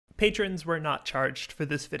Patrons were not charged for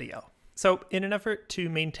this video. So in an effort to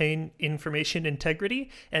maintain information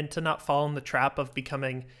integrity and to not fall in the trap of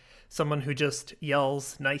becoming someone who just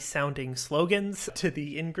yells nice sounding slogans to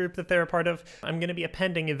the in-group that they're a part of, I'm going to be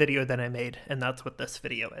appending a video that I made, and that's what this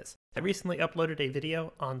video is. I recently uploaded a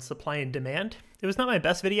video on supply and demand. It was not my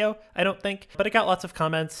best video, I don't think, but it got lots of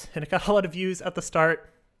comments and it got a lot of views at the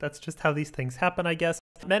start. That's just how these things happen, I guess.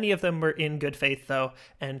 Many of them were in good faith, though,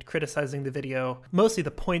 and criticizing the video, mostly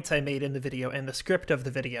the points I made in the video and the script of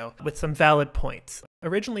the video, with some valid points.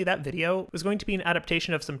 Originally, that video was going to be an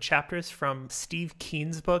adaptation of some chapters from Steve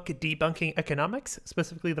Keen's book, Debunking Economics,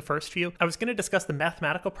 specifically the first few. I was going to discuss the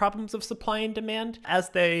mathematical problems of supply and demand as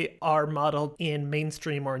they are modeled in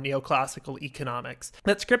mainstream or neoclassical economics.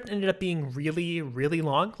 That script ended up being really, really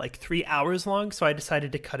long, like 3 hours long, so I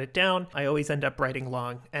decided to cut it down. I always end up writing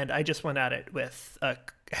long, and I just went at it with a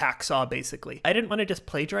hacksaw, basically. I didn't want to just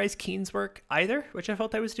plagiarize Keen's work either, which I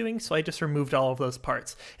felt I was doing, so I just removed all of those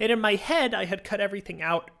parts. And in my head, I had cut everything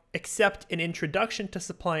out except an introduction to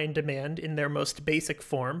supply and demand in their most basic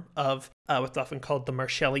form of what's often called the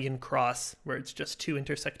Marshallian cross, where it's just two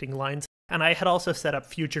intersecting lines. And I had also set up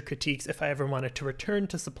future critiques if I ever wanted to return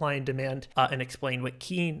to supply and demand and explain what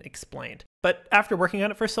Keen explained. But after working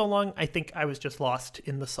on it for so long, I think I was just lost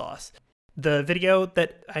in the sauce. The video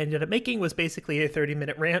that I ended up making was basically a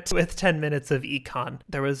 30-minute rant with 10 minutes of econ.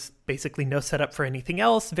 There was basically no setup for anything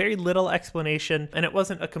else, very little explanation, and it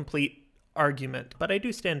wasn't a complete argument, but I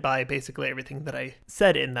do stand by basically everything that I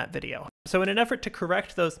said in that video. So in an effort to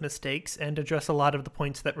correct those mistakes and address a lot of the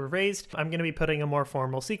points that were raised, I'm going to be putting a more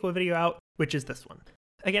formal sequel video out, which is this one.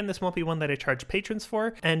 Again, this won't be one that I charge patrons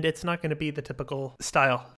for, and it's not going to be the typical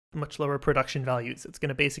style, much lower production values. It's going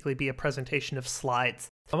to basically be a presentation of slides.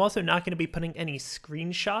 I'm also not going to be putting any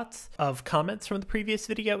screenshots of comments from the previous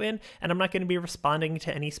video in, and I'm not going to be responding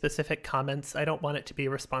to any specific comments. I don't want it to be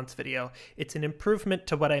a response video. It's an improvement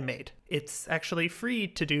to what I made. It's actually free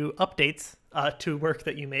to do updates to work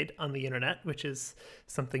that you made on the internet, which is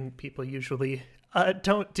something people usually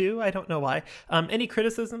don't do. I don't know why. Any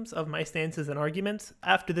criticisms of my stances and arguments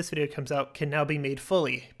after this video comes out can now be made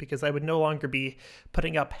fully, because I would no longer be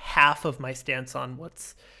putting up half of my stance on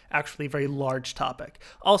what's actually a very large topic.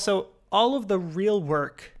 Also, all of the real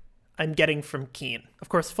work I'm getting from Keen. Of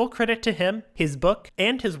course, full credit to him, his book,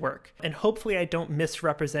 and his work, and hopefully I don't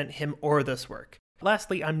misrepresent him or this work.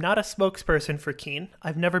 Lastly, I'm not a spokesperson for Keen.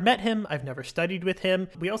 I've never met him, I've never studied with him.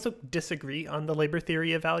 We also disagree on the labor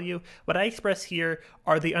theory of value. What I express here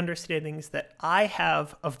are the understandings that I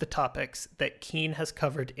have of the topics that Keen has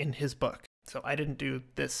covered in his book. So I didn't do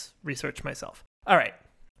this research myself. All right,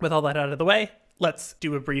 with all that out of the way, let's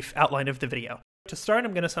do a brief outline of the video. To start,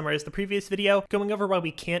 I'm going to summarize the previous video, going over why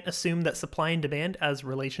we can't assume that supply and demand as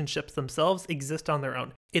relationships themselves exist on their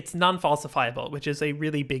own. It's non-falsifiable, which is a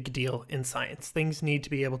really big deal in science. Things need to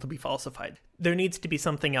be able to be falsified. There needs to be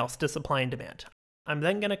something else to supply and demand. I'm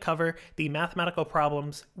then going to cover the mathematical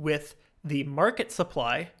problems with the market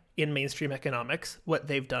supply in mainstream economics, what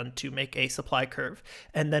they've done to make a supply curve,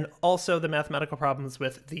 and then also the mathematical problems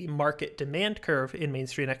with the market demand curve in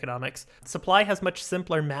mainstream economics. Supply has much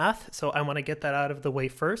simpler math, so I want to get that out of the way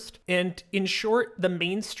first. And in short, the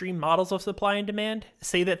mainstream models of supply and demand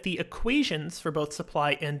say that the equations for both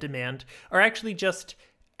supply and demand are actually just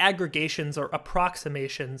aggregations or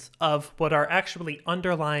approximations of what are actually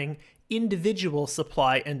underlying individual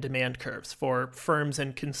supply and demand curves for firms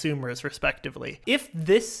and consumers, respectively. If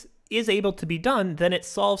this is able to be done, then it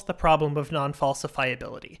solves the problem of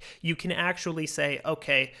non-falsifiability. You can actually say,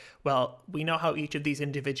 okay, well, we know how each of these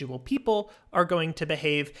individual people are going to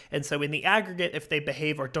behave, and so in the aggregate, if they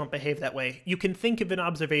behave or don't behave that way, you can think of an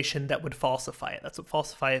observation that would falsify it. That's what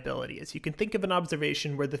falsifiability is. You can think of an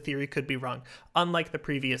observation where the theory could be wrong, unlike the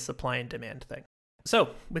previous supply and demand thing. So,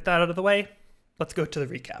 with that out of the way, let's go to the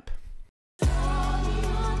recap.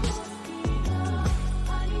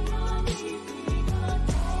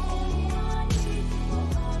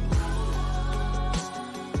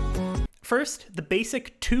 First, the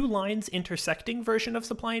basic two lines intersecting version of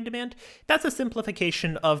supply and demand, that's a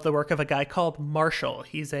simplification of the work of a guy called Marshall.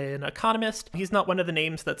 He's an economist. He's not one of the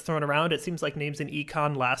names that's thrown around. It seems like names in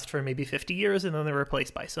econ last for maybe 50 years and then they're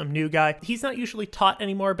replaced by some new guy. He's not usually taught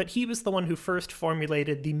anymore, but he was the one who first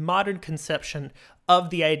formulated the modern conception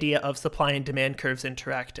of the idea of supply and demand curves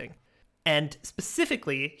interacting. And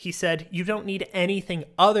specifically, he said, you don't need anything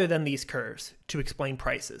other than these curves to explain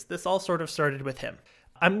prices. This all sort of started with him.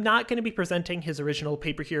 I'm not going to be presenting his original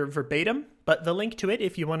paper here verbatim, but the link to it,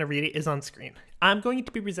 if you want to read it, is on screen. I'm going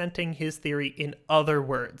to be presenting his theory in other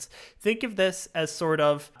words. Think of this as sort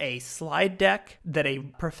of a slide deck that a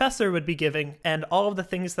professor would be giving, and all of the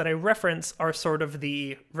things that I reference are sort of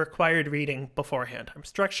the required reading beforehand. I'm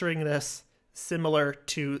structuring this similar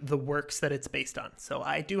to the works that it's based on. So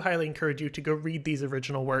I do highly encourage you to go read these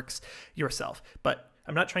original works yourself, but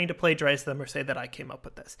I'm not trying to plagiarize them or say that I came up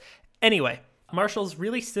with this. Anyway, Marshall's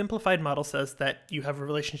really simplified model says that you have a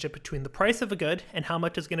relationship between the price of a good and how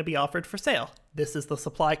much is going to be offered for sale. This is the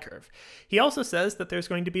supply curve. He also says that there's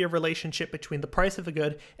going to be a relationship between the price of a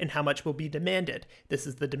good and how much will be demanded. This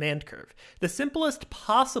is the demand curve. The simplest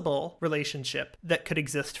possible relationship that could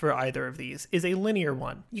exist for either of these is a linear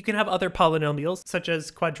one. You can have other polynomials, such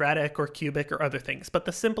as quadratic or cubic or other things, but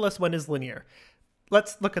the simplest one is linear.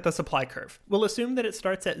 Let's look at the supply curve. We'll assume that it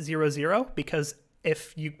starts at 0, 0, because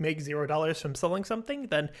if you make $0 from selling something,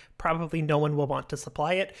 then probably no one will want to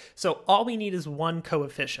supply it. So all we need is one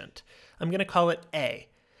coefficient. I'm going to call it A.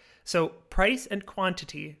 So price and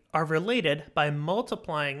quantity are related by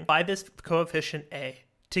multiplying by this coefficient A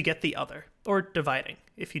to get the other, or dividing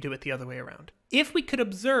if you do it the other way around. If we could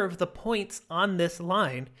observe the points on this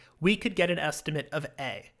line, we could get an estimate of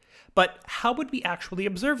A. But how would we actually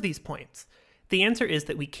observe these points? The answer is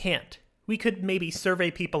that we can't. We could maybe survey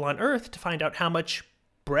people on Earth to find out how much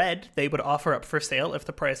bread they would offer up for sale if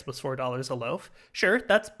the price was $4 a loaf. Sure,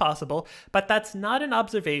 that's possible, but that's not an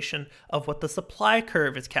observation of what the supply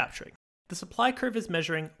curve is capturing. The supply curve is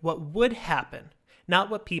measuring what would happen, not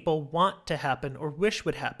what people want to happen or wish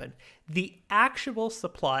would happen. The actual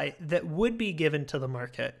supply that would be given to the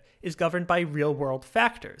market is governed by real-world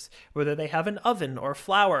factors, whether they have an oven or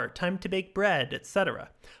flour, time to bake bread, etc.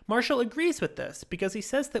 Marshall agrees with this because he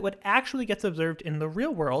says that what actually gets observed in the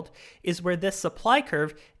real world is where this supply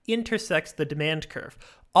curve intersects the demand curve.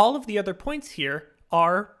 All of the other points here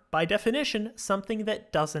are, by definition, something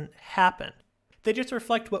that doesn't happen. They just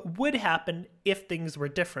reflect what would happen if things were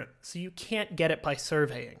different, so you can't get it by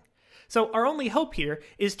surveying. So our only hope here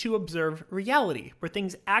is to observe reality, where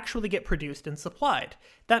things actually get produced and supplied.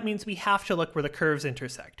 That means we have to look where the curves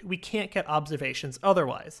intersect. We can't get observations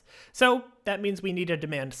otherwise. So that means we need a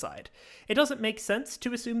demand side. It doesn't make sense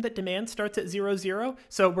to assume that demand starts at 0, 0,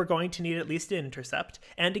 so we're going to need at least an intercept.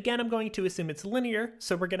 And again, I'm going to assume it's linear,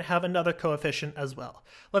 so we're going to have another coefficient as well.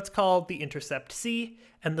 Let's call the intercept C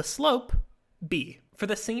and the slope B. For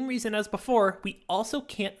the same reason as before, we also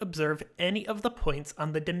can't observe any of the points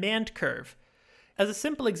on the demand curve. As a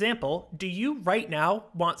simple example, do you right now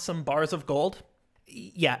want some bars of gold?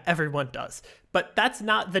 Yeah, everyone does. But that's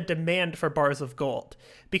not the demand for bars of gold,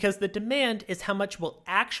 because the demand is how much will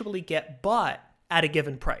actually get bought at a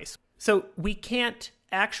given price. So we can't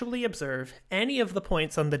actually observe any of the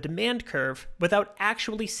points on the demand curve without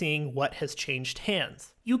actually seeing what has changed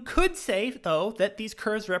hands. You could say, though, that these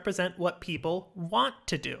curves represent what people want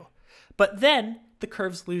to do. But then the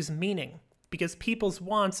curves lose meaning, because people's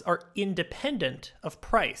wants are independent of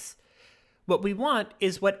price. What we want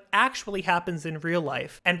is what actually happens in real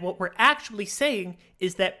life, and what we're actually saying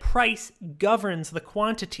is that price governs the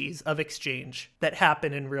quantities of exchange that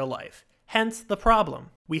happen in real life. Hence the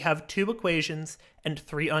problem. We have 2 equations and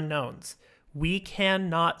 3 unknowns. We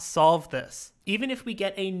cannot solve this. Even if we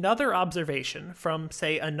get another observation from,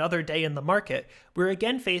 say, another day in the market, we're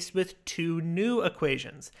again faced with 2 new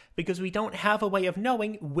equations, because we don't have a way of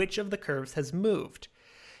knowing which of the curves has moved.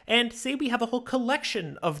 And say we have a whole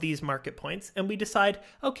collection of these market points, and we decide,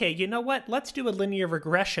 okay, you know what, let's do a linear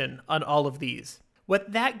regression on all of these.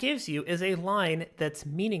 What that gives you is a line that's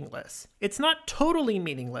meaningless. It's not totally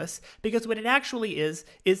meaningless, because what it actually is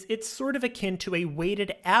it's sort of akin to a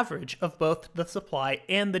weighted average of both the supply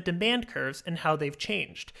and the demand curves and how they've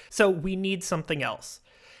changed. So we need something else.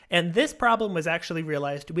 And this problem was actually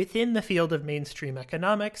realized within the field of mainstream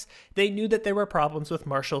economics. They knew that there were problems with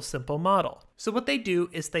Marshall's simple model. So what they do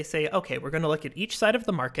is they say, okay, we're going to look at each side of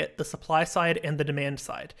the market, the supply side and the demand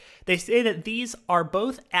side. They say that these are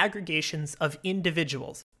both aggregations of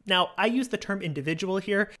individuals. Now, I use the term individual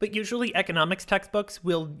here, but usually economics textbooks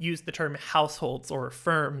will use the term households or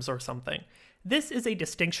firms or something. This is a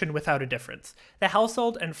distinction without a difference. The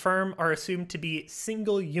household and firm are assumed to be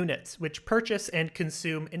single units, which purchase and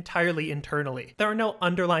consume entirely internally. There are no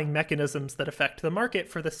underlying mechanisms that affect the market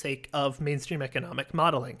for the sake of mainstream economic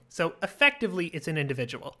modeling. So effectively, it's an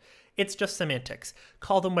individual. It's just semantics.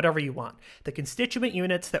 Call them whatever you want. The constituent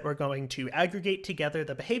units that we're going to aggregate together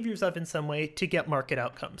the behaviors of in some way to get market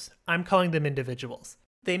outcomes. I'm calling them individuals.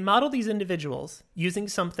 They model these individuals using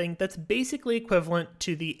something that's basically equivalent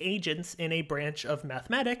to the agents in a branch of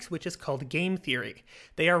mathematics, which is called game theory.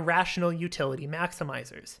 They are rational utility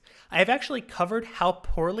maximizers. I have actually covered how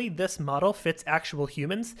poorly this model fits actual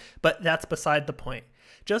humans, but that's beside the point.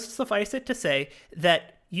 Just suffice it to say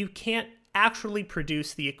that you can't actually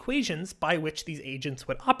produce the equations by which these agents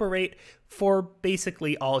would operate for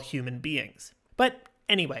basically all human beings. But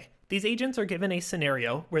anyway, these agents are given a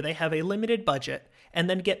scenario where they have a limited budget and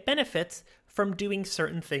then get benefits from doing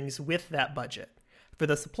certain things with that budget. For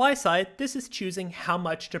the supply side, this is choosing how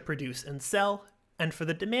much to produce and sell, and for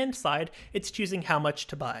the demand side, it's choosing how much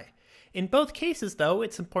to buy. In both cases, though,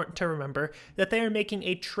 it's important to remember that they are making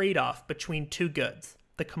a trade-off between two goods,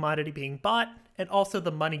 the commodity being bought and also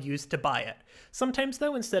the money used to buy it. Sometimes,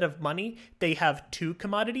 though, instead of money, they have two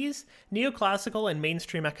commodities. Neoclassical and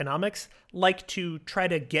mainstream economics like to try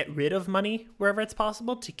to get rid of money wherever it's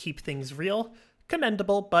possible to keep things real.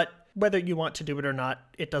 Commendable, but whether you want to do it or not,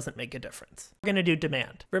 it doesn't make a difference. We're going to do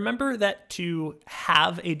demand. Remember that to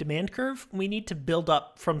have a demand curve, we need to build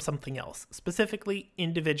up from something else, specifically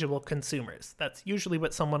individual consumers. That's usually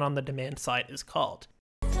what someone on the demand side is called.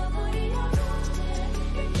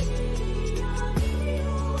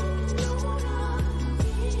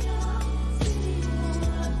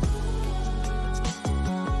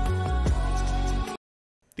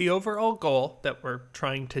 The overall goal that we're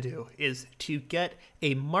trying to do is to get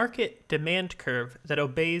a market demand curve that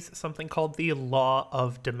obeys something called the law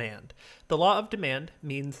of demand. The law of demand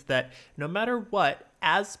means that no matter what,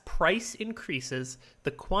 as price increases, the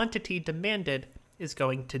quantity demanded is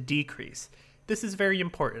going to decrease. This is very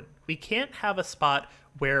important. We can't have a spot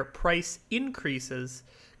where price increases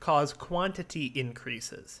cause quantity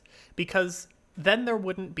increases, because then there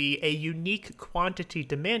wouldn't be a unique quantity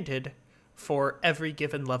demanded for every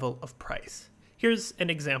given level of price. Here's an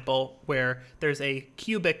example where there's a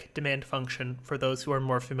cubic demand function for those who are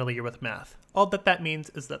more familiar with math. All that means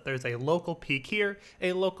is that there's a local peak here,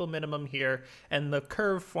 a local minimum here, and the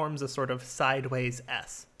curve forms a sort of sideways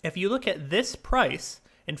S. If you look at this price,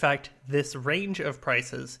 in fact, this range of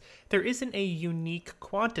prices, there isn't a unique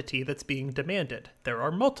quantity that's being demanded. There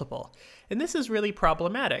are multiple. And this is really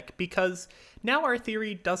problematic because now our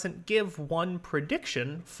theory doesn't give one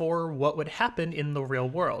prediction for what would happen in the real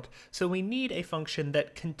world. So we need a function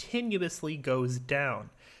that continuously goes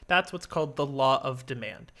down. That's what's called the law of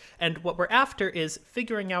demand. And what we're after is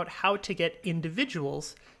figuring out how to get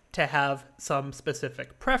individuals to have some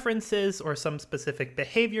specific preferences or some specific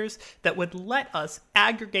behaviors that would let us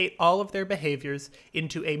aggregate all of their behaviors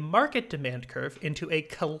into a market demand curve, into a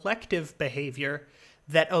collective behavior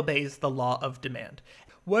that obeys the law of demand.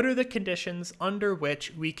 What are the conditions under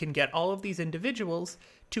which we can get all of these individuals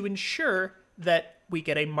to ensure that we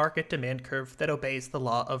get a market demand curve that obeys the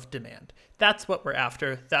law of demand? That's what we're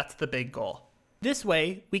after. That's the big goal. This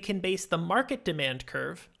way, we can base the market demand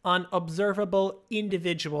curve on observable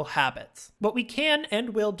individual habits. What we can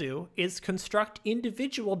and will do is construct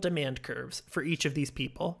individual demand curves for each of these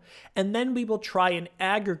people, and then we will try and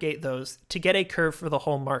aggregate those to get a curve for the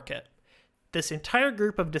whole market. This entire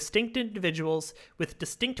group of distinct individuals with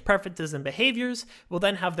distinct preferences and behaviors will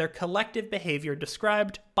then have their collective behavior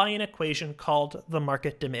described by an equation called the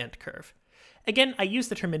market demand curve. Again, I use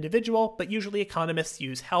the term individual, but usually economists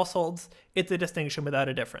use households. It's a distinction without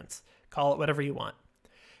a difference. Call it whatever you want.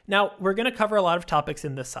 Now, we're going to cover a lot of topics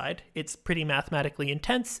in this side. It's pretty mathematically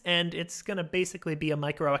intense, and it's going to basically be a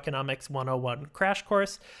microeconomics 101 crash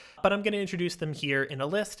course, but I'm going to introduce them here in a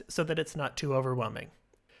list so that it's not too overwhelming.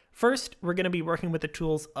 First, we're going to be working with the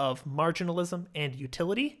tools of marginalism and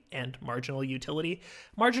utility, and marginal utility.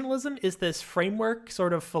 Marginalism is this framework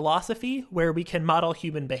sort of philosophy where we can model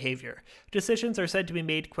human behavior. Decisions are said to be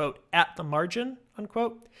made, quote, at the margin,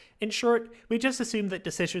 unquote. In short, we just assume that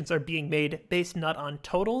decisions are being made based not on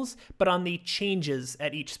totals, but on the changes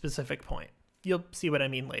at each specific point. You'll see what I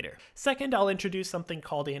mean later. Second, I'll introduce something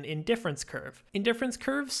called an indifference curve. Indifference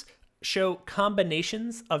curves show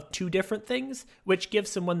combinations of two different things, which give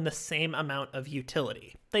someone the same amount of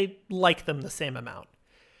utility. They like them the same amount.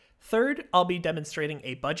 Third, I'll be demonstrating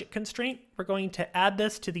a budget constraint. We're going to add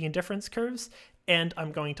this to the indifference curves, and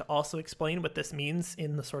I'm going to also explain what this means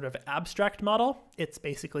in the sort of abstract model. It's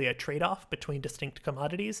basically a trade-off between distinct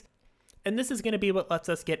commodities. And this is going to be what lets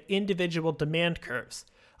us get individual demand curves.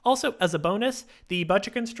 Also, as a bonus, the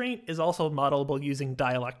budget constraint is also modelable using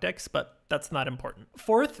dialectics, but that's not important.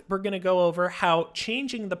 Fourth, we're going to go over how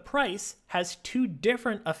changing the price has two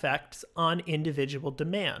different effects on individual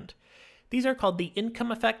demand. These are called the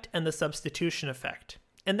income effect and the substitution effect.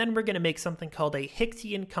 And then we're going to make something called a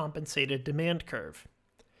Hicksian compensated demand curve.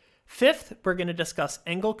 Fifth, we're going to discuss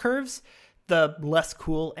angle curves. the less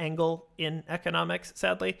cool angle in economics,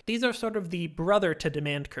 sadly. These are sort of the brother to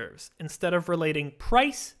demand curves. Instead of relating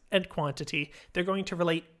price and quantity, they're going to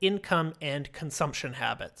relate income and consumption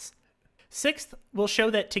habits. Sixth, we'll show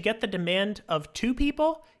that to get the demand of two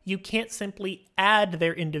people, you can't simply add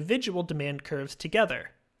their individual demand curves together.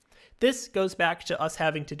 This goes back to us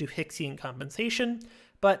having to do Hicksian compensation,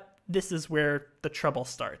 but this is where the trouble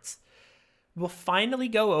starts. We'll finally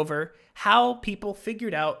go over how people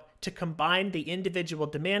figured out to combine the individual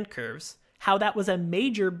demand curves, how that was a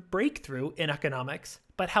major breakthrough in economics,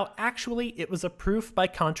 but how actually it was a proof by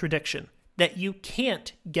contradiction that you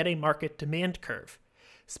can't get a market demand curve.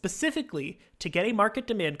 Specifically, to get a market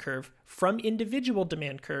demand curve from individual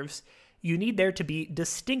demand curves, you need there to be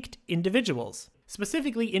distinct individuals,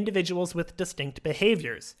 specifically individuals with distinct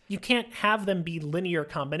behaviors. You can't have them be linear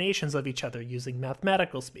combinations of each other using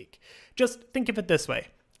mathematical speak. Just think of it this way.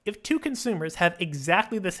 If two consumers have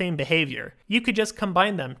exactly the same behavior, you could just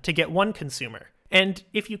combine them to get one consumer. And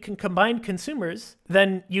if you can combine consumers,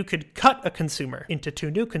 then you could cut a consumer into two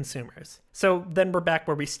new consumers. So then we're back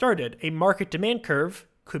where we started. A market demand curve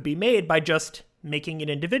could be made by just making an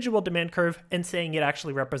individual demand curve and saying it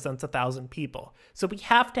actually represents 1,000 people. So we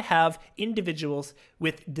have to have individuals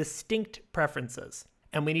with distinct preferences.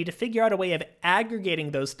 And we need to figure out a way of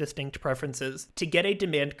aggregating those distinct preferences to get a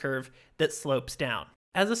demand curve that slopes down.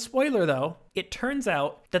 As a spoiler though, it turns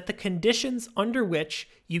out that the conditions under which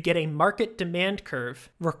you get a market demand curve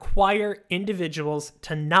require individuals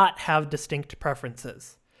to not have distinct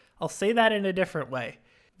preferences. I'll say that in a different way.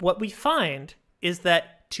 What we find is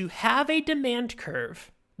that to have a demand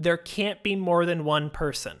curve, there can't be more than one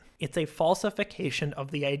person. It's a falsification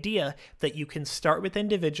of the idea that you can start with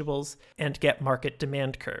individuals and get market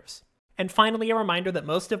demand curves. And finally, a reminder that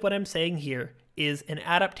most of what I'm saying here is an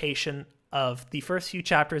adaptation of the first few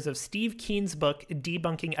chapters of Steve Keen's book,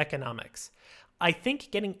 Debunking Economics. I think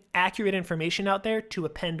getting accurate information out there to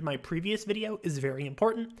append my previous video is very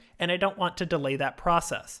important, and I don't want to delay that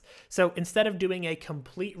process. So instead of doing a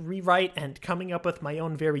complete rewrite and coming up with my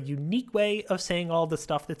own very unique way of saying all the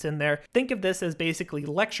stuff that's in there, think of this as basically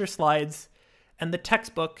lecture slides, and the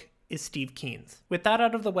textbook is Steve Keen's. With that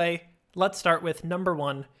out of the way, let's start with number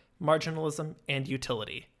 1, marginalism and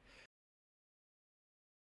utility.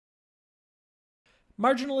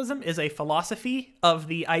 Marginalism is a philosophy of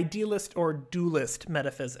the idealist or dualist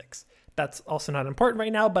metaphysics. That's also not important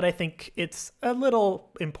right now, but I think it's a little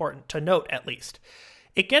important to note at least.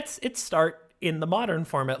 It gets its start, in the modern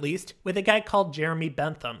form at least, with a guy called Jeremy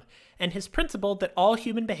Bentham, and his principle that all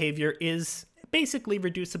human behavior is basically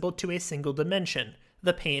reducible to a single dimension,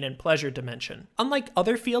 the pain and pleasure dimension. Unlike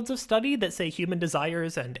other fields of study that say human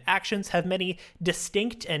desires and actions have many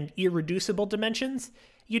distinct and irreducible dimensions,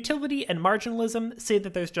 utility and marginalism say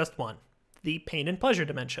that there's just one, the pain and pleasure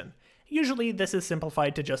dimension. Usually this is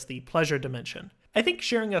simplified to just the pleasure dimension. I think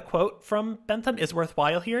sharing a quote from Bentham is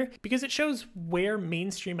worthwhile here because it shows where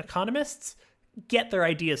mainstream economists get their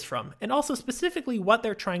ideas from, and also specifically what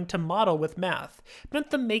they're trying to model with math.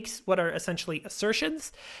 Bentham makes what are essentially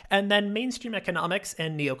assertions, and then mainstream economics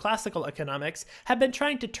and neoclassical economics have been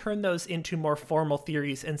trying to turn those into more formal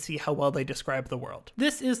theories and see how well they describe the world.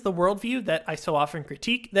 This is the worldview that I so often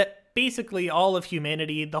critique, that basically all of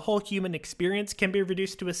humanity, the whole human experience, can be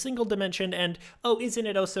reduced to a single dimension, and oh, isn't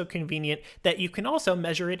it oh so convenient that you can also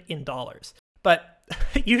measure it in dollars. But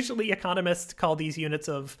usually economists call these units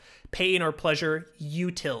of pain or pleasure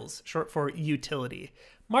utils, short for utility.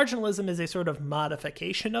 Marginalism is a sort of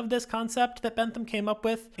modification of this concept that Bentham came up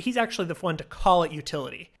with. He's actually the one to call it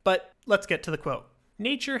utility. But let's get to the quote.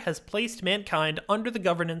 Nature has placed mankind under the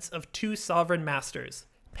governance of two sovereign masters,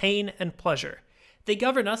 pain and pleasure. They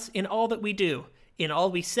govern us in all that we do, in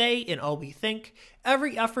all we say, in all we think.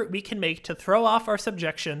 Every effort we can make to throw off our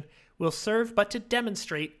subjection will serve but to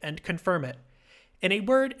demonstrate and confirm it. In a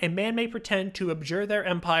word, a man may pretend to abjure their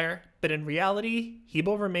empire, but in reality, he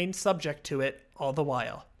will remain subject to it all the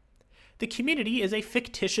while. The community is a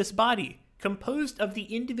fictitious body, composed of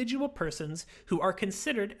the individual persons who are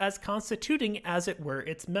considered as constituting, as it were,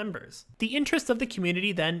 its members. The interest of the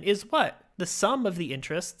community, then, is what? The sum of the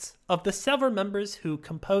interests of the several members who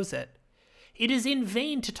compose it. It is in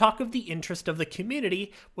vain to talk of the interest of the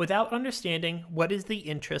community without understanding what is the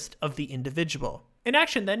interest of the individual. An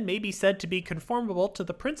action then may be said to be conformable to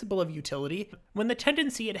the principle of utility when the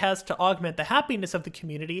tendency it has to augment the happiness of the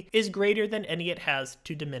community is greater than any it has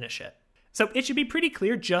to diminish it. So it should be pretty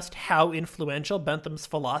clear just how influential Bentham's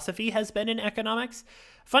philosophy has been in economics.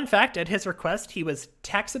 Fun fact, at his request, he was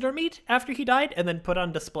taxidermied after he died and then put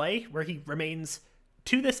on display, where he remains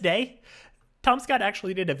to this day. Tom Scott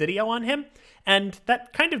actually did a video on him, and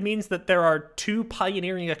that kind of means that there are two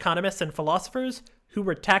pioneering economists and philosophers who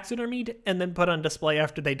were taxidermied and then put on display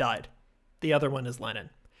after they died. The other one is Lenin.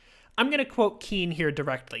 I'm going to quote Keene here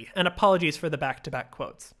directly, and apologies for the back-to-back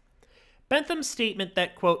quotes. Bentham's statement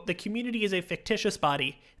that, quote, the community is a fictitious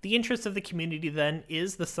body, the interest of the community then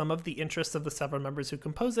is the sum of the interests of the several members who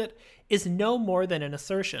compose it, is no more than an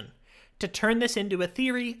assertion. To turn this into a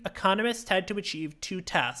theory, economists had to achieve two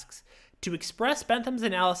tasks: to express Bentham's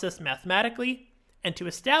analysis mathematically, and to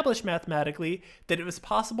establish mathematically that it was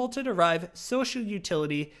possible to derive social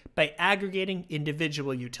utility by aggregating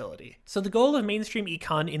individual utility. So the goal of mainstream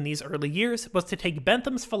econ in these early years was to take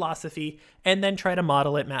Bentham's philosophy and then try to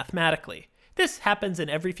model it mathematically. This happens in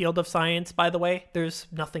every field of science, by the way. There's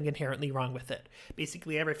nothing inherently wrong with it.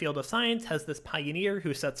 Basically, every field of science has this pioneer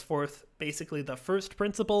who sets forth basically the first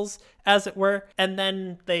principles, as it were, and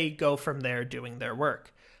then they go from there doing their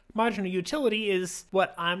work. Marginal utility is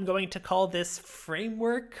what I'm going to call this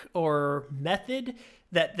framework or method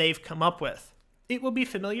that they've come up with. It will be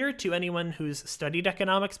familiar to anyone who's studied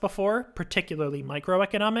economics before, particularly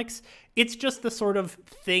microeconomics. It's just the sort of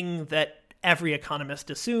thing that every economist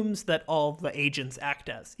assumes that all the agents act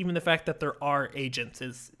as. Even the fact that there are agents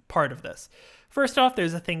is part of this. First off,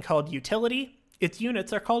 there's a thing called utility. Its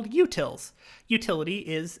units are called utils. Utility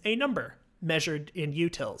is a number measured in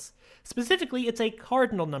utils. Specifically, it's a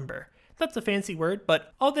cardinal number. That's a fancy word,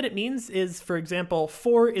 but all that it means is, for example,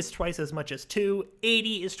 4 is twice as much as 2,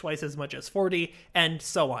 80 is twice as much as 40, and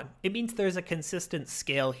so on. It means there's a consistent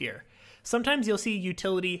scale here. Sometimes you'll see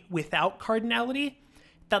utility without cardinality.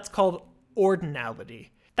 That's called ordinality.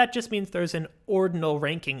 That just means there's an ordinal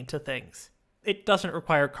ranking to things. It doesn't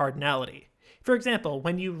require cardinality. For example,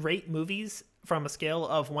 when you rate movies from a scale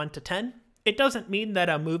of 1 to 10, it doesn't mean that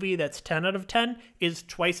a movie that's 10 out of 10 is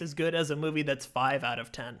twice as good as a movie that's 5 out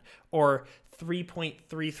of 10, or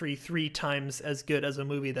 3.333 times as good as a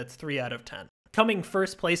movie that's 3 out of 10. Coming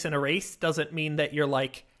first place in a race doesn't mean that you're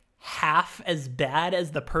like half as bad as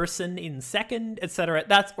the person in second, etc.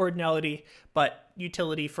 That's ordinality, but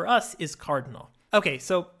utility for us is cardinal. Okay,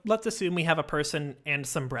 so let's assume we have a person and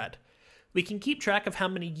some bread. We can keep track of how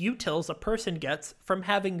many utils a person gets from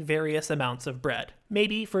having various amounts of bread.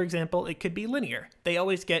 Maybe, for example, it could be linear. They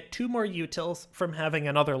always get 2 more utils from having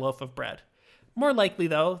another loaf of bread. More likely,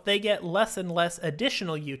 though, they get less and less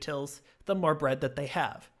additional utils the more bread that they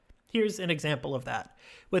have. Here's an example of that.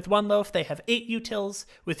 With 1 loaf, they have 8 utils.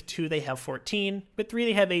 With 2, they have 14. With 3,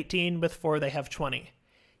 they have 18. With 4, they have 20.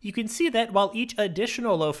 You can see that while each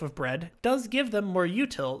additional loaf of bread does give them more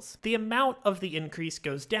utils, the amount of the increase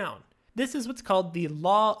goes down. This is what's called the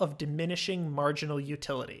law of diminishing marginal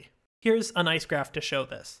utility. Here's a nice graph to show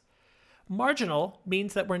this. Marginal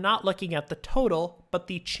means that we're not looking at the total, but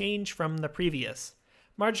the change from the previous.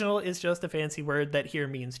 Marginal is just a fancy word that here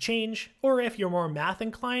means change, or if you're more math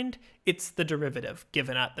inclined, it's the derivative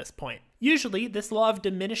given at this point. Usually, this law of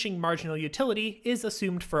diminishing marginal utility is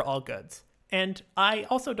assumed for all goods. And I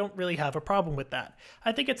also don't really have a problem with that.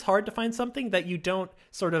 I think it's hard to find something that you don't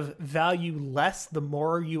sort of value less the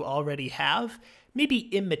more you already have.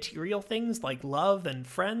 Maybe immaterial things like love and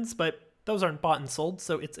friends, but those aren't bought and sold,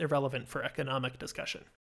 so it's irrelevant for economic discussion.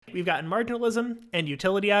 We've gotten marginalism and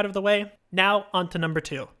utility out of the way. Now on to number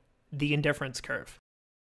 2, the indifference curve.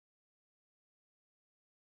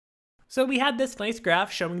 So we had this nice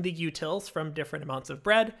graph showing the utils from different amounts of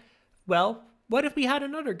bread. Well, what if we had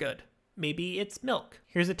another good? Maybe it's milk.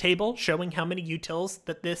 Here's a table showing how many utils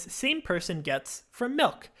that this same person gets from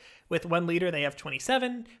milk. With 1 liter, they have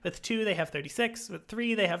 27. With 2, they have 36. With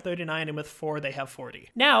 3, they have 39. And with 4, they have 40.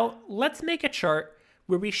 Now, let's make a chart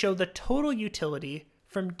where we show the total utility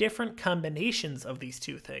from different combinations of these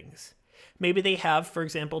two things. Maybe they have, for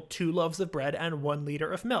example, 2 loaves of bread and 1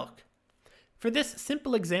 liter of milk. For this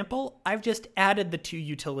simple example, I've just added the 2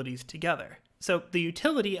 utilities together. So the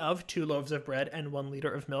utility of 2 loaves of bread and 1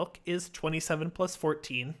 liter of milk is 27 plus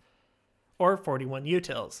 14, or 41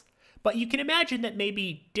 utils. But you can imagine that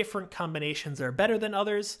maybe different combinations are better than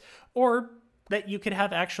others, or that you could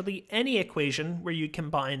have actually any equation where you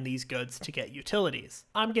combine these goods to get utilities.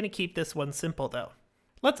 I'm going to keep this one simple though.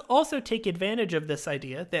 Let's also take advantage of this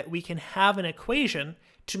idea that we can have an equation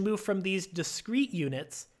to move from these discrete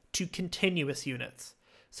units to continuous units.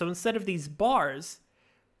 So instead of these bars,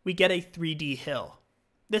 we get a 3D hill.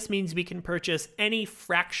 This means we can purchase any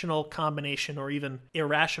fractional combination or even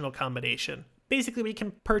irrational combination. Basically, we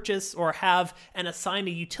can purchase or have and assign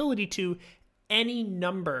a utility to any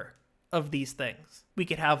number of these things. We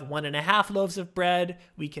could have 1.5 loaves of bread.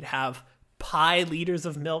 We could have pi liters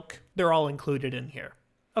of milk. They're all included in here.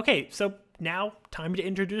 Okay, so now time to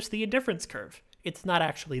introduce the indifference curve. It's not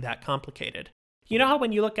actually that complicated. You know how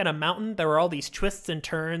when you look at a mountain, there are all these twists and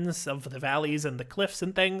turns of the valleys and the cliffs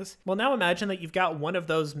and things? Well, now imagine that you've got one of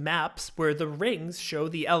those maps where the rings show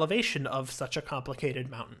the elevation of such a complicated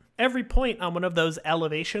mountain. Every point on one of those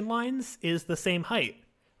elevation lines is the same height.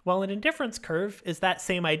 Well, an indifference curve is that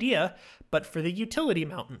same idea, but for the utility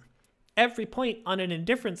mountain. Every point on an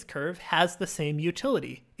indifference curve has the same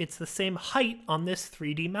utility. It's the same height on this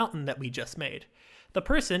 3D mountain that we just made. The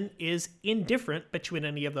person is indifferent between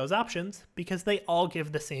any of those options because they all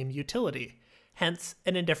give the same utility, hence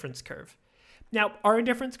an indifference curve. Now, our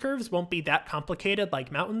indifference curves won't be that complicated like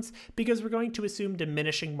mountains because we're going to assume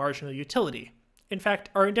diminishing marginal utility. In fact,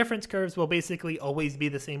 our indifference curves will basically always be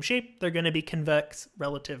the same shape. They're going to be convex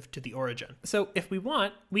relative to the origin. So if we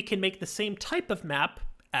want, we can make the same type of map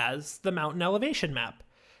as the mountain elevation map.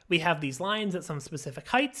 We have these lines at some specific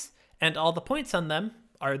heights, and all the points on them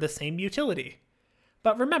are the same utility.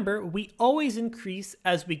 But remember, we always increase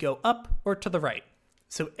as we go up or to the right.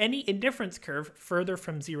 So any indifference curve further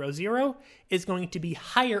from 0, 0 is going to be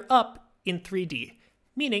higher up in 3D,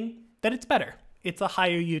 meaning that it's better. It's a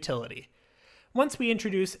higher utility. Once we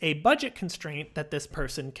introduce a budget constraint that this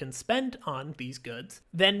person can spend on these goods,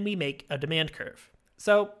 then we make a demand curve.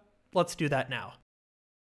 So let's do that now.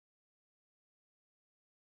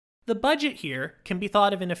 The budget here can be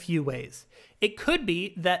thought of in a few ways. It could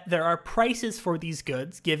be that there are prices for these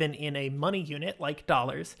goods given in a money unit like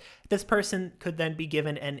dollars. This person could then be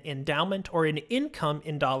given an endowment or an income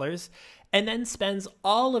in dollars and then spends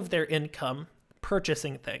all of their income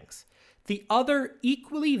purchasing things. The other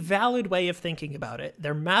equally valid way of thinking about it,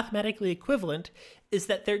 they're mathematically equivalent, is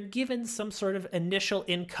that they're given some sort of initial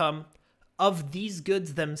income of these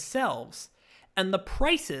goods themselves, and the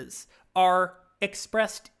prices are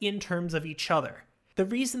expressed in terms of each other. The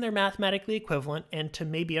reason they're mathematically equivalent, and to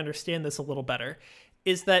maybe understand this a little better,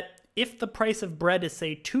 is that if the price of bread is,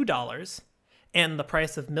 say, $2 and the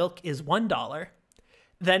price of milk is $1,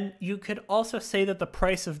 then you could also say that the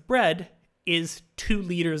price of bread is 2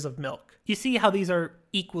 liters of milk. You see how these are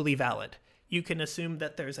equally valid. You can assume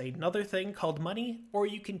that there's another thing called money, or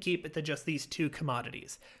you can keep it to just these 2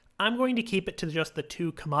 commodities. I'm going to keep it to just the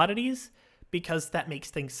 2 commodities because that makes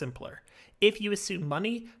things simpler. If you assume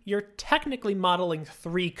money, you're technically modeling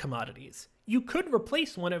 3 commodities. You could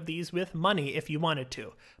replace one of these with money if you wanted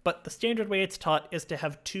to, but the standard way it's taught is to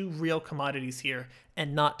have 2 real commodities here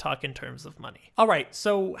and not talk in terms of money. All right,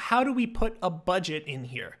 so how do we put a budget in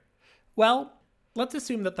here? Well, let's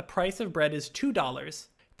assume that the price of bread is $2,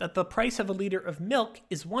 that the price of a liter of milk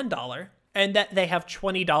is $1, and that they have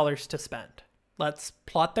 $20 to spend. Let's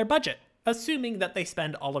plot their budget, assuming that they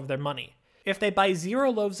spend all of their money. If they buy 0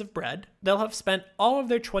 loaves of bread, they'll have spent all of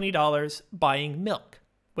their $20 buying milk.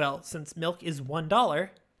 Well, since milk is $1,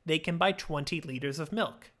 they can buy 20 liters of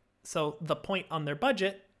milk. So the point on their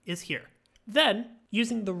budget is here. Then,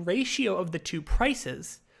 using the ratio of the 2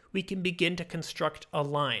 prices, we can begin to construct a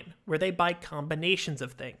line where they buy combinations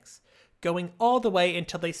of things, going all the way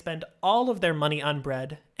until they spend all of their money on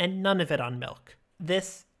bread and none of it on milk.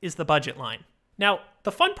 This is the budget line. Now,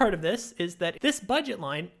 the fun part of this is that this budget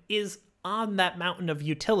line is on that mountain of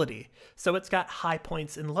utility, so it's got high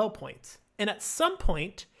points and low points. And at some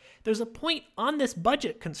point, there's a point on this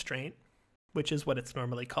budget constraint, which is what it's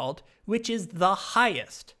normally called, which is the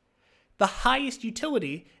highest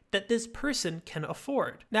utility that this person can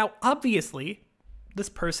afford. Now, obviously, this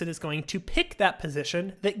person is going to pick that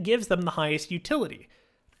position that gives them the highest utility.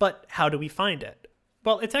 But how do we find it?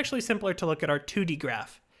 Well, it's actually simpler to look at our 2D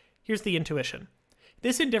graph. Here's the intuition.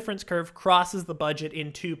 This indifference curve crosses the budget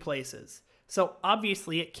in 2 places. So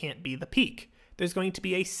obviously it can't be the peak. There's going to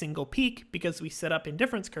be a single peak because we set up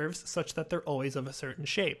indifference curves such that they're always of a certain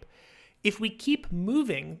shape. If we keep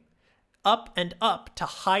moving up and up to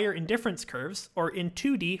higher indifference curves, or in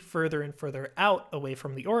 2D further and further out away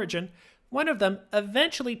from the origin, one of them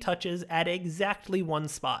eventually touches at exactly one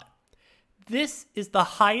spot. This is the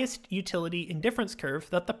highest utility indifference curve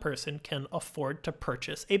that the person can afford to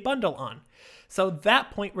purchase a bundle on. So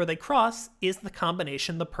that point where they cross is the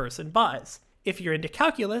combination the person buys. If you're into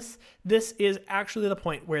calculus, this is actually the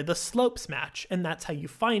point where the slopes match, and that's how you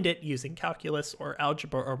find it using calculus or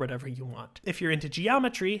algebra or whatever you want. If you're into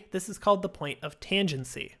geometry, this is called the point of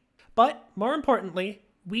tangency. But more importantly,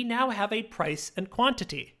 we now have a price and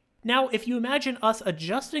quantity. Now, if you imagine us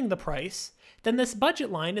adjusting the price, then this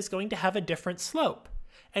budget line is going to have a different slope.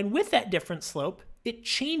 And with that different slope, it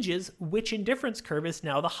changes which indifference curve is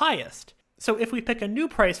now the highest. So if we pick a new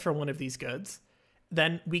price for one of these goods,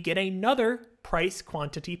 then we get another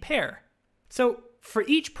price-quantity pair. So for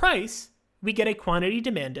each price, we get a quantity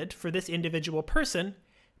demanded for this individual person,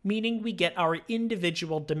 meaning we get our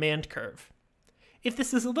individual demand curve. If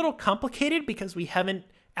this is a little complicated because we haven't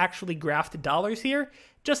actually graphed dollars here,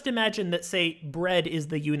 just imagine that, say, bread is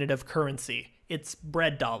the unit of currency. It's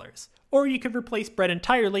bread dollars. Or you could replace bread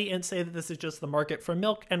entirely and say that this is just the market for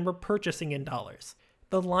milk and we're purchasing in dollars.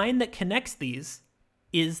 The line that connects these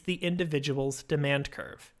is the individual's demand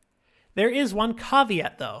curve. There is one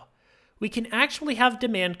caveat though. We can actually have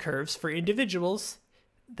demand curves for individuals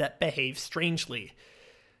that behave strangely.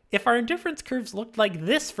 If our indifference curves looked like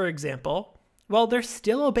this, for example, well, they're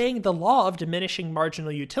still obeying the law of diminishing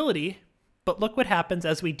marginal utility, but look what happens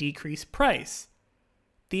as we decrease price.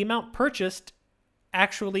 The amount purchased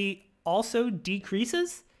actually also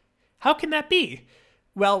decreases? How can that be?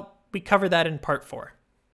 Well, we cover that in part 4.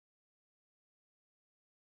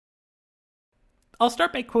 I'll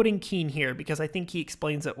start by quoting Keene here because I think he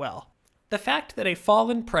explains it well. The fact that a fall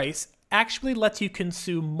in price actually lets you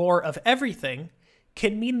consume more of everything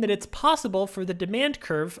can mean that it's possible for the demand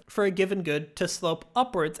curve for a given good to slope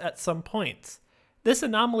upwards at some points. This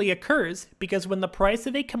anomaly occurs because when the price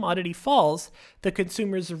of a commodity falls, the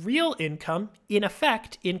consumer's real income, in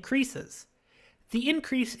effect, increases. The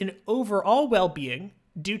increase in overall well-being,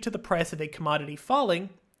 due to the price of a commodity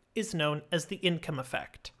falling, is known as the income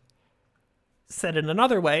effect. Said in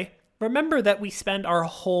another way, remember that we spend our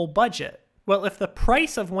whole budget. Well, if the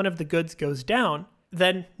price of one of the goods goes down,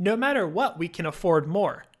 then no matter what, we can afford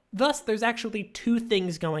more. Thus, there's actually two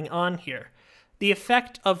things going on here. The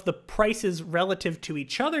effect of the prices relative to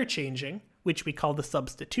each other changing, which we call the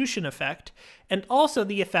substitution effect, and also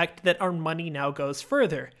the effect that our money now goes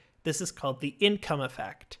further. This is called the income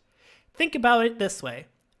effect. Think about it this way.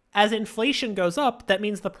 As inflation goes up, that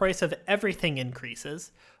means the price of everything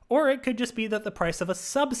increases, or it could just be that the price of a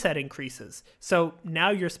subset increases. So now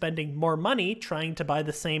you're spending more money trying to buy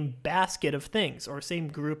the same basket of things or same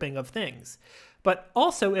grouping of things. But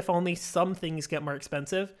also, if only some things get more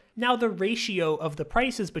expensive, now the ratio of the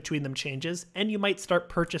prices between them changes and you might start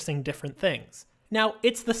purchasing different things. Now,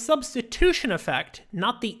 it's the substitution effect,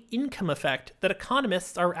 not the income effect, that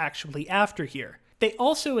economists are actually after here. They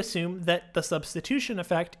also assume that the substitution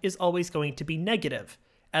effect is always going to be negative.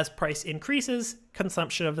 As price increases,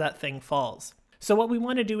 consumption of that thing falls. So what we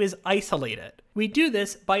want to do is isolate it. We do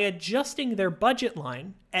this by adjusting their budget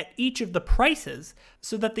line at each of the prices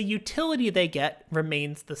so that the utility they get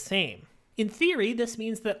remains the same. In theory, this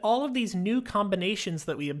means that all of these new combinations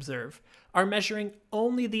that we observe are measuring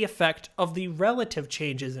only the effect of the relative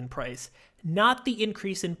changes in price, not the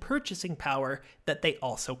increase in purchasing power that they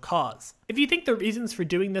also cause. If you think the reasons for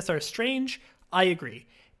doing this are strange, I agree.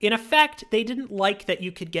 In effect, they didn't like that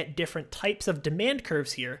you could get different types of demand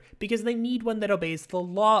curves here because they need one that obeys the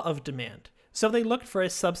law of demand. So they looked for a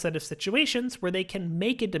subset of situations where they can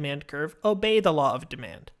make a demand curve obey the law of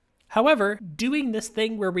demand. However, doing this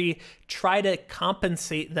thing where we try to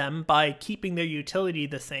compensate them by keeping their utility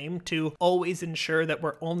the same to always ensure that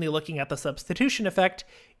we're only looking at the substitution effect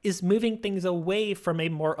is moving things away from a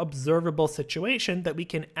more observable situation that we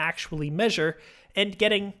can actually measure and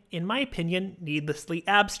getting, in my opinion, needlessly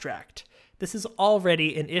abstract. This is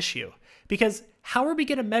already an issue, because how are we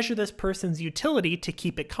going to measure this person's utility to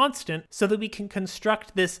keep it constant so that we can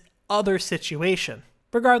construct this other situation?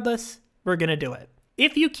 Regardless, we're going to do it.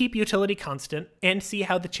 If you keep utility constant and see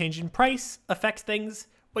how the change in price affects things,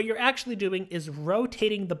 what you're actually doing is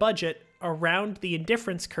rotating the budget around the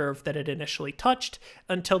indifference curve that it initially touched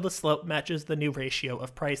until the slope matches the new ratio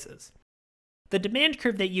of prices. The demand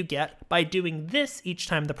curve that you get by doing this each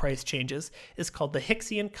time the price changes is called the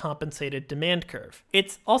Hicksian compensated demand curve.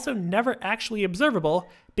 It's also never actually observable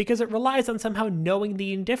because it relies on somehow knowing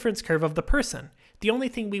the indifference curve of the person. The only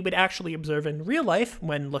thing we would actually observe in real life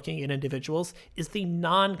when looking at individuals is the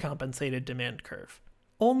non-compensated demand curve.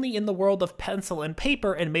 Only in the world of pencil and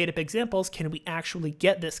paper and made-up examples can we actually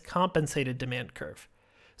get this compensated demand curve.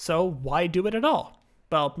 So why do it at all?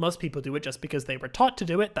 Well, most people do it just because they were taught to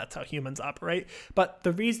do it. That's how humans operate. But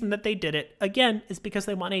the reason that they did it, again, is because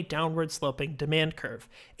they want a downward sloping demand curve.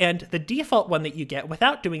 And the default one that you get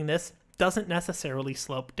without doing this doesn't necessarily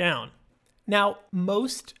slope down. Now,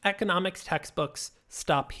 most economics textbooks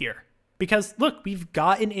stop here. Because look, we've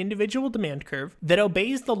got an individual demand curve that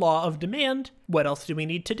obeys the law of demand. What else do we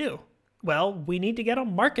need to do? Well, we need to get a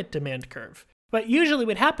market demand curve. But usually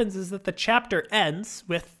what happens is that the chapter ends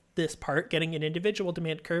with this part getting an individual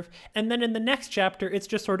demand curve, and then in the next chapter it's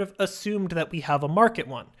just sort of assumed that we have a market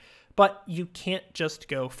one. But you can't just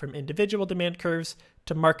go from individual demand curves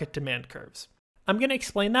to market demand curves. I'm going to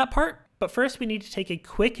explain that part, but first we need to take a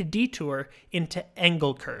quick detour into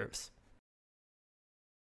angle curves.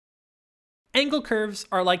 Angle curves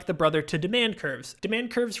are like the brother to demand curves.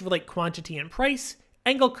 Demand curves relate quantity and price,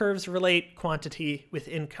 angle curves relate quantity with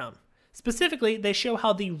income. Specifically, they show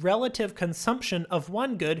how the relative consumption of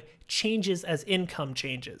one good changes as income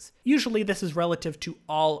changes. Usually this is relative to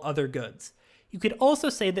all other goods. You could also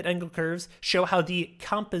say that angle curves show how the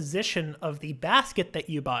composition of the basket that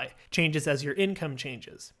you buy changes as your income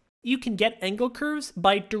changes. You can get angle curves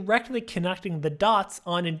by directly connecting the dots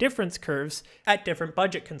on indifference curves at different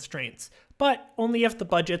budget constraints, but only if the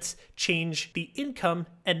budgets change the income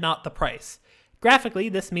and not the price. Graphically,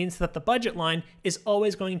 this means that the budget line is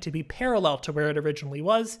always going to be parallel to where it originally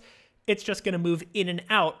was. It's just going to move in and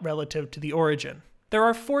out relative to the origin. There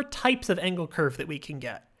are 4 types of angle curve that we can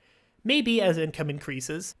get. Maybe as income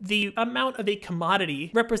increases, the amount of a commodity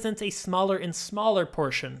represents a smaller and smaller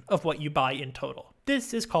portion of what you buy in total.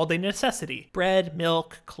 This is called a necessity. Bread,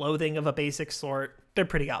 milk, clothing of a basic sort, they're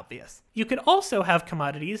pretty obvious. You could also have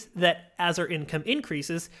commodities that, as our income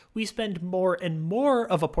increases, we spend more and more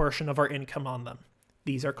of a portion of our income on them.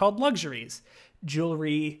 These are called luxuries.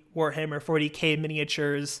 Jewelry, Warhammer 40k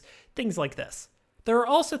miniatures, things like this. There are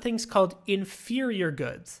also things called inferior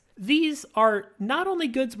goods. These are not only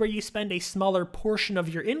goods where you spend a smaller portion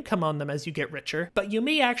of your income on them as you get richer, but you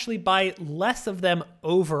may actually buy less of them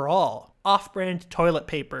overall. Off-brand toilet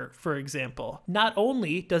paper, for example. Not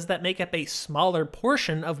only does that make up a smaller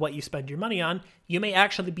portion of what you spend your money on, you may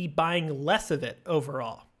actually be buying less of it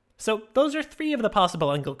overall. So those are 3 of the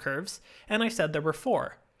possible angle curves, and I said there were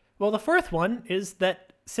 4. Well, the 4th one is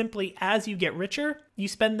that simply as you get richer, you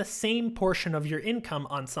spend the same portion of your income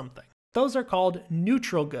on something. Those are called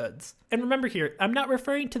neutral goods. And remember here, I'm not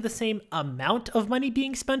referring to the same amount of money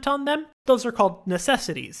being spent on them. Those are called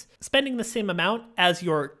necessities. Spending the same amount as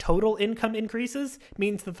your total income increases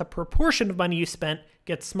means that the proportion of money you spent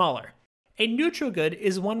gets smaller. A neutral good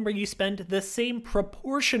is one where you spend the same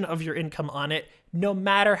proportion of your income on it, no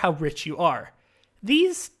matter how rich you are.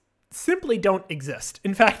 These simply don't exist.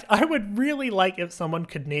 In fact, I would really like if someone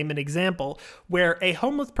could name an example where a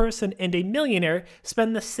homeless person and a millionaire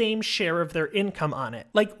spend the same share of their income on it.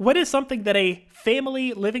 Like, what is something that a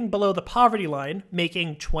family living below the poverty line,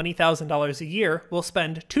 making $20,000 a year, will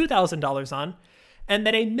spend $2,000 on, and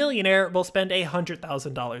that a millionaire will spend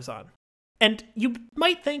 $100,000 on? And you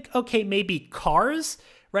might think, okay, maybe cars,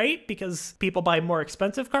 right? Because people buy more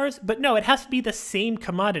expensive cars, but no, it has to be the same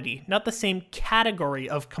commodity, not the same category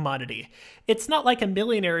of commodity. It's not like a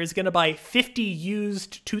millionaire is going to buy 50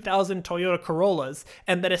 used 2000 Toyota Corollas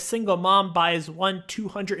and that a single mom buys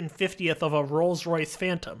 1/250th of a Rolls-Royce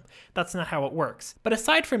Phantom. That's not how it works. But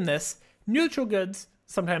aside from this, neutral goods,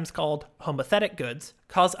 sometimes called homothetic goods,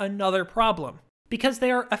 cause another problem. Because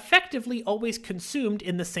they are effectively always consumed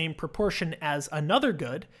in the same proportion as another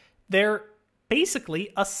good, they're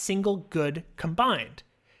basically a single good combined.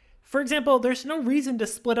 For example, there's no reason to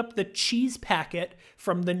split up the cheese packet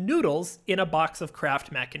from the noodles in a box of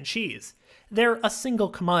Kraft mac and cheese. They're a single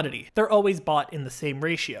commodity. They're always bought in the same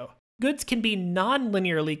ratio. Goods can be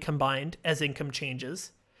non-linearly combined as income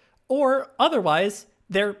changes, or otherwise,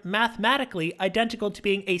 they're mathematically identical to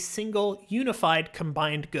being a single unified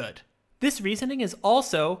combined good. This reasoning is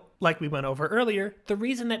also, like we went over earlier, the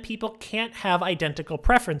reason that people can't have identical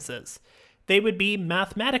preferences. They would be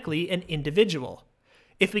mathematically an individual.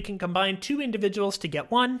 If we can combine 2 individuals to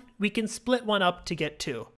get 1, we can split 1 up to get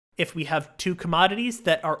 2. If we have 2 commodities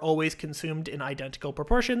that are always consumed in identical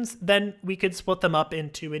proportions, then we could split them up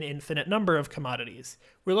into an infinite number of commodities.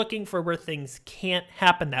 We're looking for where things can't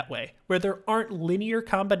happen that way, where there aren't linear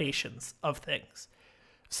combinations of things.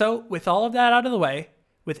 So with all of that out of the way,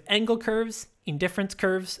 with angle curves, indifference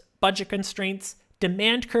curves, budget constraints,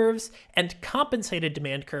 demand curves, and compensated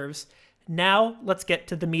demand curves, now let's get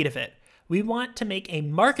to the meat of it. We want to make a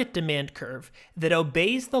market demand curve that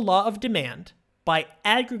obeys the law of demand by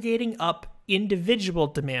aggregating up individual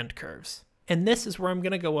demand curves. And this is where I'm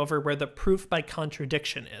going to go over where the proof by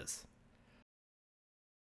contradiction is.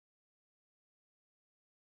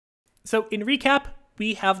 So in recap,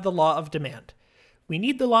 we have the law of demand. We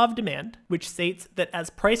need the law of demand, which states that as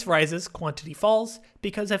price rises, quantity falls,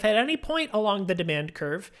 because if at any point along the demand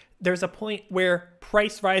curve, there's a point where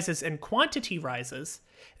price rises and quantity rises,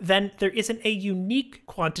 then there isn't a unique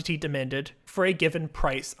quantity demanded for a given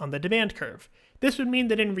price on the demand curve. This would mean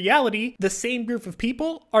that in reality, the same group of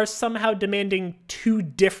people are somehow demanding 2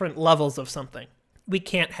 different levels of something. We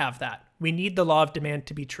can't have that. We need the law of demand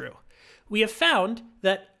to be true. We have found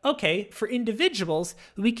that, okay, for individuals,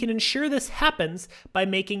 we can ensure this happens by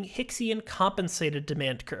making Hicksian compensated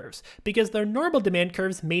demand curves, because their normal demand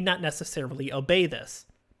curves may not necessarily obey this.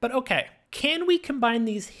 But okay, can we combine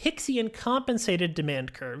these Hicksian compensated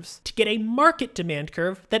demand curves to get a market demand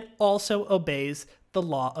curve that also obeys the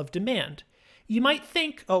law of demand? You might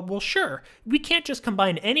think, oh, well, sure, we can't just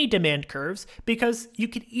combine any demand curves, because you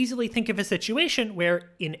could easily think of a situation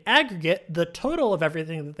where, in aggregate, the total of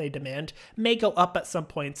everything that they demand may go up at some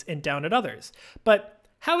points and down at others. But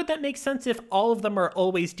how would that make sense if all of them are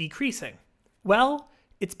always decreasing? Well,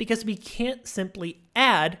 it's because we can't simply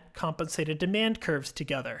add compensated demand curves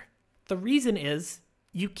together. The reason is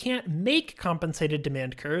you can't make compensated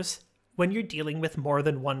demand curves when you're dealing with more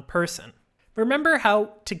than one person. Remember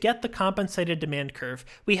how, to get the compensated demand curve,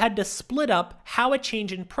 we had to split up how a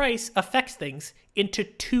change in price affects things into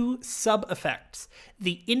two sub-effects,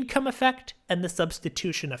 the income effect and the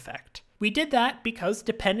substitution effect. We did that because,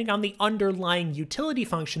 depending on the underlying utility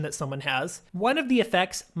function that someone has, one of the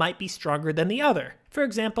effects might be stronger than the other. For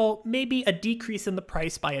example, maybe a decrease in the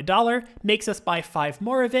price by $1 makes us buy 5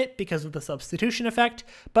 more of it because of the substitution effect,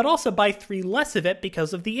 but also buy 3 less of it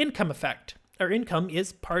because of the income effect. Our income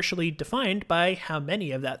is partially defined by how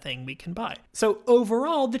many of that thing we can buy. So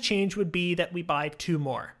overall, the change would be that we buy 2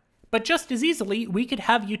 more. But just as easily, we could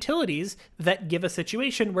have utilities that give a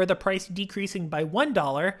situation where the price decreasing by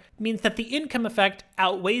 $1 means that the income effect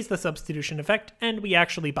outweighs the substitution effect and we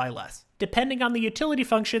actually buy less. Depending on the utility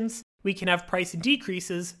functions, we can have price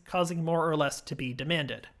decreases causing more or less to be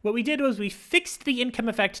demanded. What we did was we fixed the income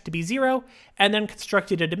effect to be 0 and then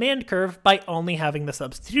constructed a demand curve by only having the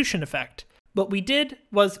substitution effect. What we did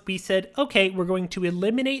was we said, okay, we're going to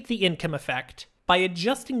eliminate the income effect by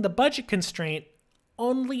adjusting the budget constraint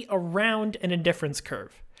only around an indifference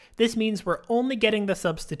curve. This means we're only getting the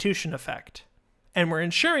substitution effect. And we're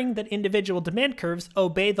ensuring that individual demand curves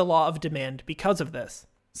obey the law of demand because of this.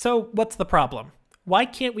 So what's the problem? Why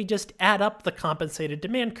can't we just add up the compensated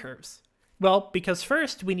demand curves? Well, because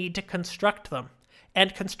first we need to construct them.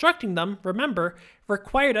 And constructing them, remember,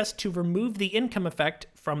 required us to remove the income effect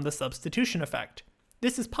from the substitution effect.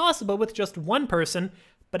 This is possible with just one person,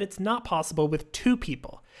 but it's not possible with 2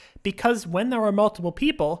 people. Because when there are multiple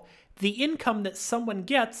people, the income that someone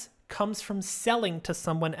gets comes from selling to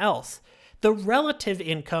someone else. The relative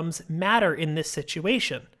incomes matter in this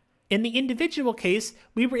situation. In the individual case,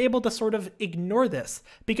 we were able to sort of ignore this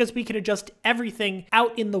because we could adjust everything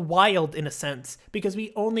out in the wild in a sense, because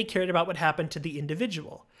we only cared about what happened to the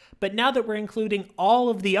individual. But now that we're including all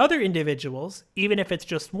of the other individuals, even if it's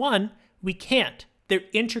just one, we can't. They're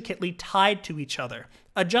intricately tied to each other.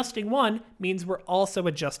 Adjusting one means we're also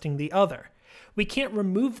adjusting the other. We can't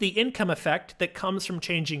remove the income effect that comes from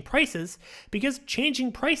changing prices because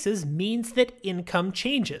changing prices means that income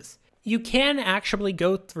changes. You can actually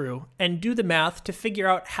go through and do the math to figure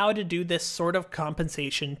out how to do this sort of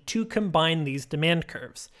compensation to combine these demand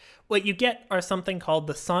curves. What you get are something called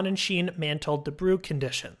the Sonnenschein-Mantel-DeBrugh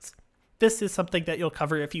conditions. This is something that you'll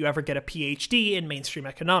cover if you ever get a PhD in mainstream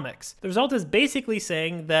economics. The result is basically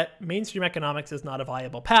saying that mainstream economics is not a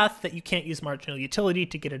viable path, that you can't use marginal utility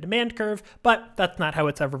to get a demand curve, but that's not how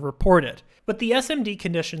it's ever reported. What the SMD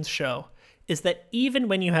conditions show is that even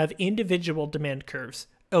when you have individual demand curves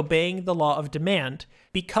obeying the law of demand,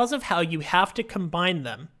 because of how you have to combine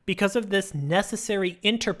them, because of this necessary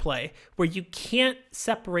interplay where you can't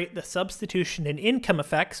separate the substitution and income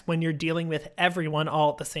effects when you're dealing with everyone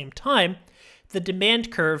all at the same time, the demand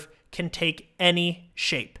curve can take any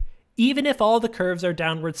shape, even if all the curves are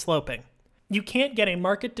downward sloping. You can't get a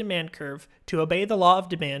market demand curve to obey the law of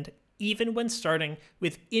demand even when starting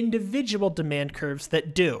with individual demand curves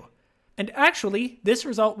that do. And actually, this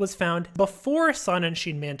result was found before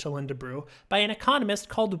Sonnenschein-Mantel and DeBrugh by an economist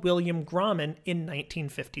called William Grauman in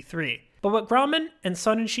 1953. But what Grauman and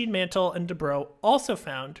Sonnenschein-Mantel and DeBrugh also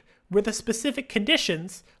found were the specific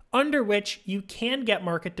conditions under which you can get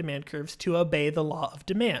market demand curves to obey the law of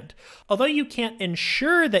demand. Although you can't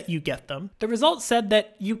ensure that you get them, the results said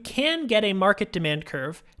that you can get a market demand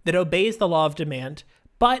curve that obeys the law of demand,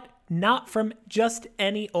 but not from just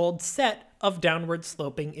any old set of downward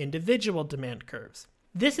sloping individual demand curves.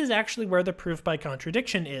 This is actually where the proof by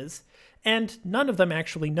contradiction is, and none of them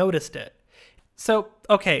actually noticed it. So,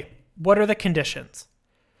 okay, what are the conditions?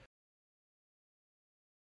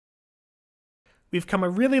 We've come a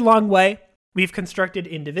really long way. We've constructed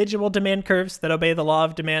individual demand curves that obey the law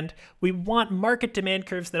of demand. We want market demand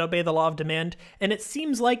curves that obey the law of demand. And it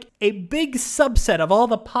seems like a big subset of all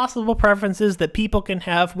the possible preferences that people can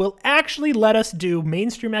have will actually let us do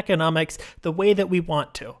mainstream economics the way that we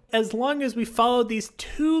want to, as long as we follow these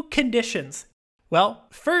 2 conditions. Well,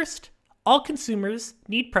 first, all consumers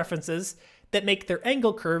need preferences that make their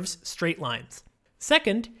angle curves straight lines.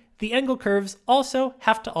 Second, the angle curves also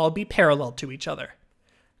have to all be parallel to each other.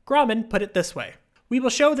 Grauman put it this way: we will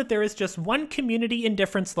show that there is just one community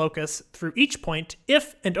indifference locus through each point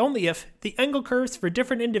if and only if the angle curves for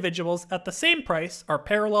different individuals at the same price are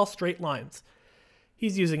parallel straight lines.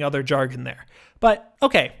 He's using other jargon there. But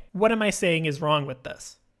okay, what am I saying is wrong with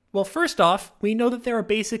this? Well, first off, we know that there are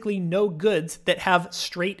basically no goods that have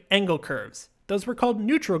straight angle curves. Those were called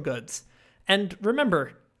neutral goods. And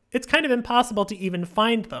remember, it's kind of impossible to even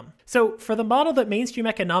find them. So for the model that mainstream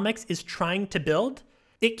economics is trying to build,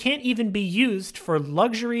 it can't even be used for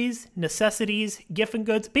luxuries, necessities, giffen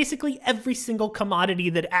goods, basically every single commodity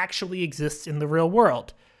that actually exists in the real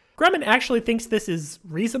world. Grumman actually thinks this is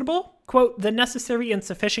reasonable. Quote, the necessary and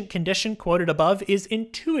sufficient condition quoted above is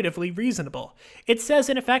intuitively reasonable. It says,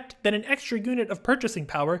 in effect, that an extra unit of purchasing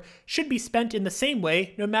power should be spent in the same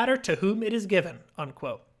way no matter to whom it is given,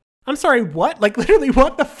 unquote. I'm sorry, what? Like, literally,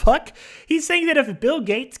 what the fuck? He's saying that if Bill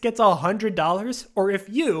Gates gets $100, or if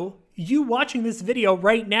you watching this video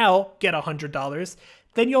right now get $100,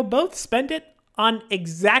 then you'll both spend it on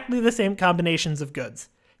exactly the same combinations of goods.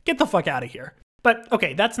 Get the fuck out of here. But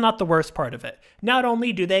okay, that's not the worst part of it. Not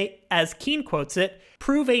only do they, as Keene quotes it,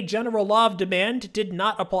 prove a general law of demand did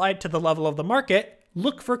not apply to the level of the market,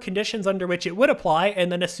 look for conditions under which it would apply,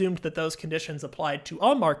 and then assumed that those conditions applied to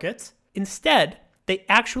all markets. Instead, they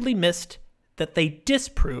actually missed that they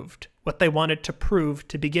disproved what they wanted to prove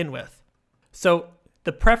to begin with. So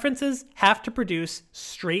the preferences have to produce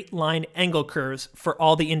straight line angle curves for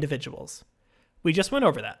all the individuals. We just went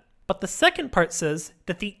over that. But the second part says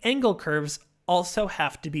that the angle curves also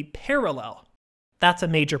have to be parallel. That's a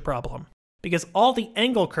major problem, because all the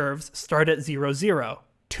angle curves start at 0, 0.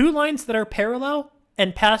 Two lines that are parallel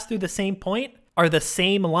and pass through the same point are the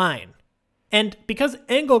same line. And because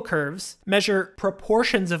angle curves measure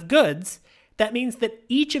proportions of goods, that means that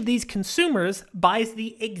each of these consumers buys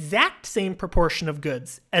the exact same proportion of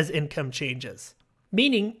goods as income changes,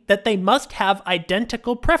 meaning that they must have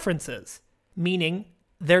identical preferences, meaning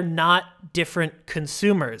they're not different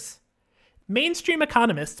consumers. Mainstream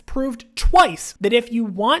economists proved twice that if you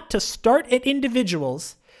want to start at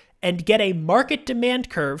individuals and get a market demand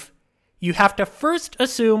curve, you have to first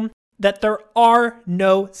assume that there are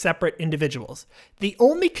no separate individuals. The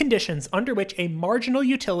only conditions under which a marginal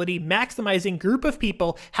utility maximizing group of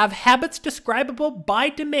people have habits describable by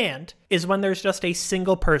demand is when there's just a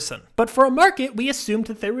single person. But for a market, we assumed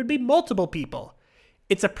that there would be multiple people.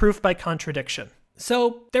 It's a proof by contradiction.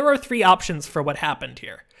 So there are three options for what happened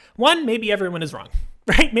here. One, maybe everyone is wrong,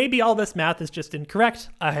 right? Maybe all this math is just incorrect.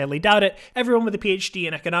 I highly doubt it. Everyone with a PhD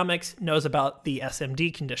in economics knows about the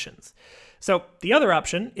SMD conditions. So the other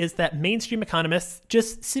option is that mainstream economists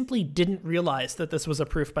just simply didn't realize that this was a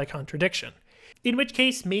proof by contradiction. In which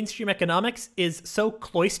case, mainstream economics is so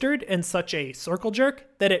cloistered and such a circle jerk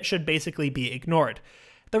that it should basically be ignored.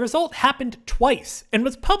 The result happened twice and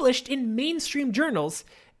was published in mainstream journals,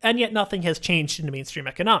 and yet nothing has changed in mainstream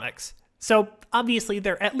economics. So obviously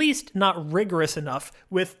they're at least not rigorous enough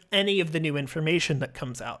with any of the new information that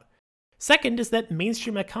comes out. Second is that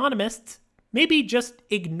mainstream economists maybe just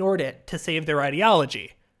ignored it to save their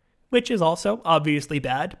ideology, which is also obviously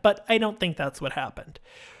bad, but I don't think that's what happened.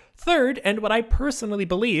 Third, and what I personally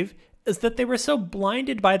believe, is that they were so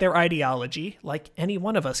blinded by their ideology, like any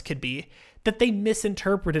one of us could be, that they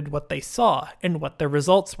misinterpreted what they saw and what their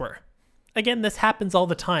results were. Again, this happens all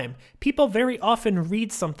the time. People very often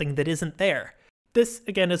read something that isn't there. This,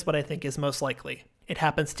 again, is what I think is most likely. It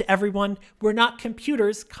happens to everyone. We're not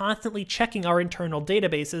computers constantly checking our internal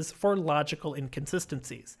databases for logical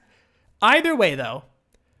inconsistencies. Either way, though,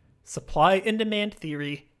 supply and demand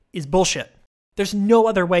theory is bullshit. There's no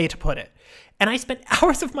other way to put it. And I spent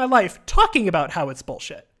hours of my life talking about how it's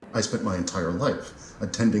bullshit. I spent my entire life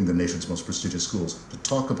attending the nation's most prestigious schools to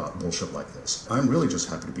talk about bullshit like this. I'm really just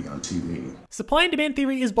happy to be on TV. Supply and demand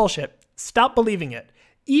theory is bullshit. Stop believing it.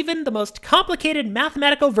 Even the most complicated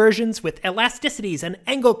mathematical versions with elasticities and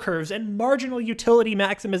angle curves and marginal utility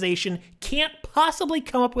maximization can't possibly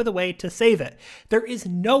come up with a way to save it. There is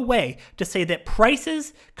no way to say that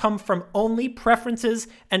prices come from only preferences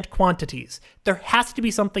and quantities. There has to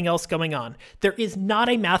be something else going on. There is not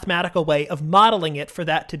a mathematical way of modeling it for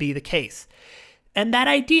that to be the case. And that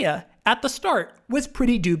idea, at the start, was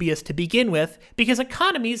pretty dubious to begin with, because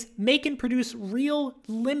economies make and produce real,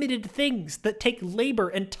 limited things that take labor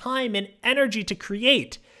and time and energy to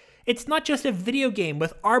create. It's not just a video game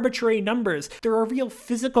with arbitrary numbers. There are real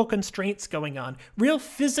physical constraints going on, real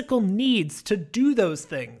physical needs to do those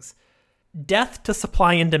things. Death to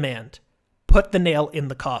supply and demand. Put the nail in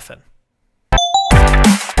the coffin.